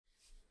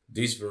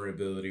This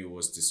vulnerability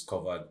was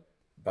discovered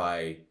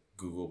by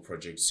Google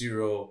Project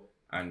Zero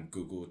and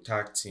Google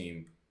Tag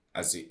Team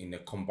in a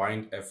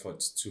combined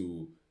effort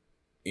to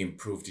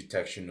improve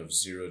detection of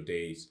 0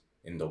 days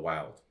in the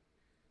wild.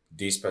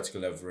 This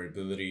particular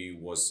vulnerability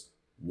was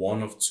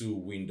one of two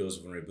Windows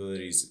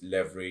vulnerabilities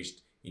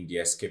leveraged in the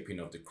escaping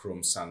of the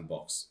Chrome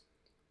sandbox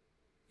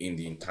in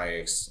the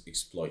entire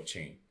exploit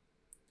chain.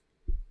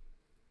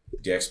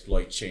 The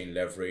exploit chain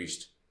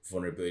leveraged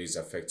vulnerabilities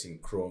affecting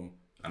Chrome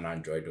and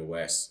Android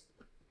OS.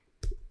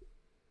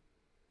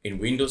 In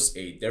Windows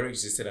 8, there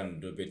existed an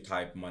Adobe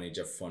Type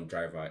Manager font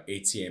driver,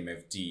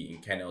 ATMFD,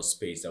 in kernel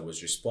space that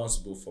was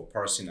responsible for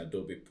parsing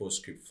Adobe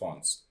PostScript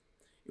fonts.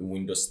 In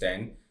Windows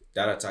 10,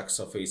 that attack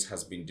surface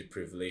has been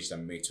deprivileged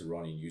and made to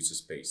run in user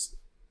space.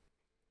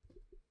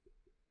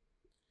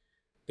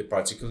 The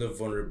particular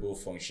vulnerable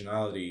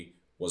functionality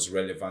was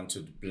relevant to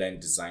the blend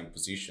design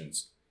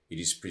positions. It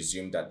is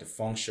presumed that the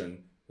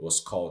function was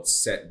called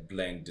set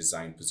blend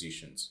design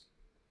positions.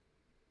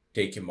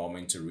 Take a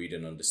moment to read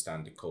and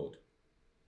understand the code.